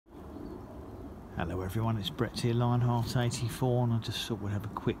Hello everyone, it's Brett here, Lionheart84, and I just thought we'd have a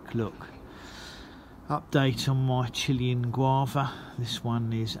quick look. Update on my Chilean guava. This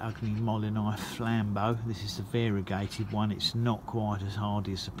one is Ugly Molini Flambeau. This is the variegated one. It's not quite as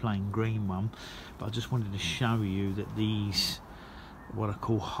hardy as the plain green one, but I just wanted to show you that these, what I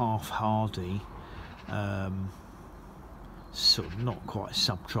call half hardy, sort of not quite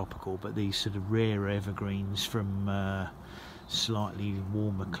subtropical, but these sort of rare evergreens from slightly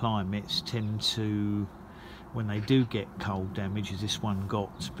warmer climates tend to, when they do get cold damage, as this one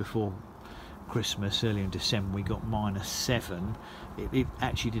got before Christmas, early in December we got -7. It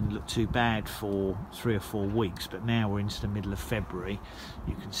actually didn't look too bad for 3 or 4 weeks, but now we're into the middle of February.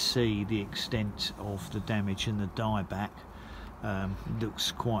 You can see the extent of the damage and the dieback.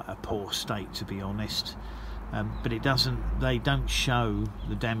 Looks quite a poor state, to be honest, but they don't show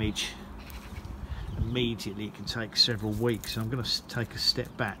the damage immediately. It can take several weeks. I'm going to take a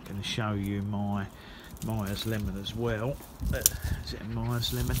step back and show you my Myers lemon as well. Is it a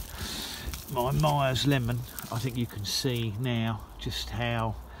Myers lemon? My Myers lemon, I think you can see now just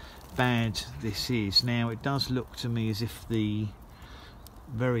how bad this is. Now it does look to me as if the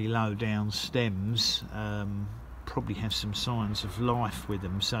very low down stems probably have some signs of life with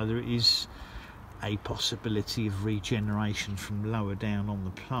them, so there is a possibility of regeneration from lower down on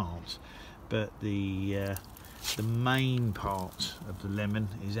the plant. But the main part of the lemon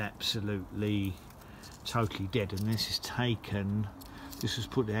is absolutely totally dead, and this was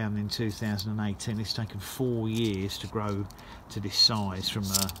put down in 2018. It's taken 4 years to grow to this size from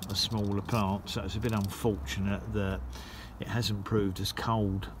a smaller plant, so it's a bit unfortunate that it hasn't proved as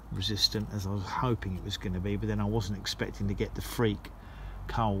cold resistant as I was hoping it was going to be, but then I wasn't expecting to get the freak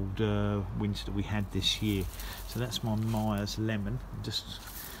cold winter that we had this year. So that's my Myers lemon. Just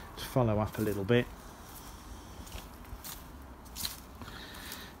to follow up a little bit,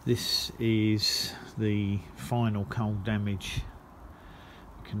 this is the final cold damage.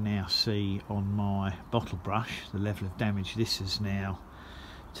 You can now see on my bottle brush the level of damage this has now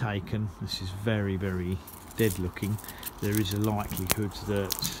taken. This is very, very dead looking. There is a likelihood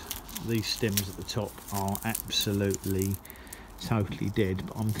that these stems at the top are absolutely totally dead,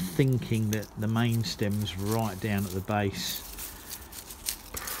 but I'm thinking that the main stems right down at the base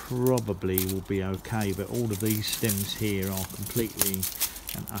probably will be okay, but all of these stems here are completely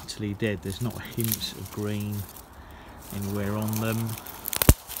and utterly dead. There's not a hint of green anywhere on them.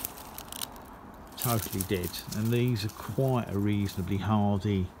 Totally dead. And these are quite a reasonably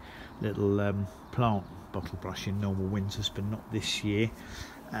hardy little plant bottle brush in normal winters, but not this year.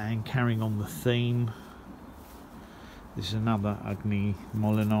 And carrying on the theme, this is another Ugly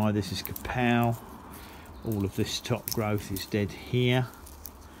Molini. This is Kapow. All of this top growth is dead here.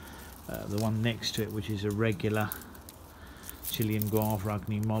 The one next to it, which is a regular Chilean guava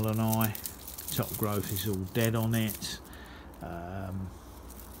Ugly Molini, top growth is all dead on it.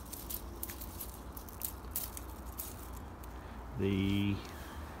 The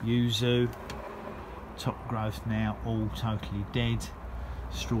yuzu, top growth now all totally dead.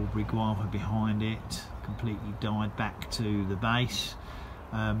 Strawberry guava behind it, completely died back to the base.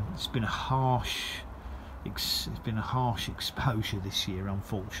 It's been a harsh exposure this year,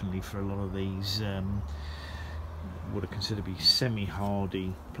 unfortunately, for a lot of these what I consider to be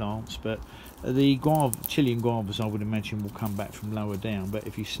semi-hardy plants. But the Chilean guavas, I would imagine, will come back from lower down. But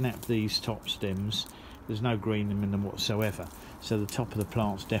if you snap these top stems, there's no green in them whatsoever. So the top of the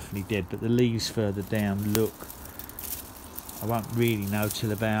plant's definitely dead. But the leaves further down look, I won't really know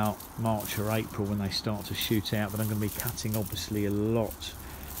till about March or April when they start to shoot out. But I'm going to be cutting obviously a lot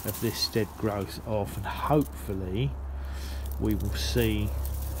of this dead growth off, and hopefully we will see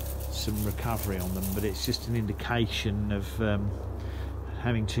some recovery on them. But it's just an indication of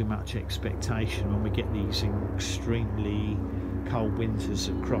having too much expectation when we get these extremely cold winters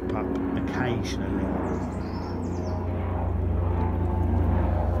that crop up occasionally.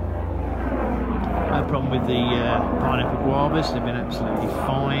 No problem with the pineapple guavas. They've been absolutely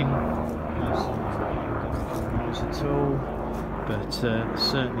fine. No signs at all. But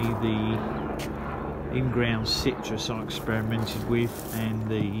certainly the in-ground citrus I experimented with, and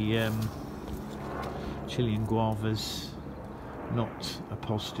the Chilean guavas, not a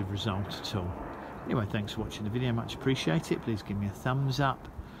positive result at all. Anyway, thanks for watching the video, much appreciate it. Please give me a thumbs up.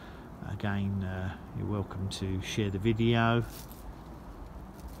 Again, you're welcome to share the video,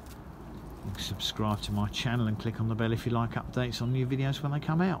 subscribe to my channel, and click on the bell if you like updates on new videos when they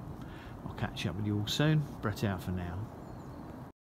come out. I'll catch up with you all soon. Brett out for now.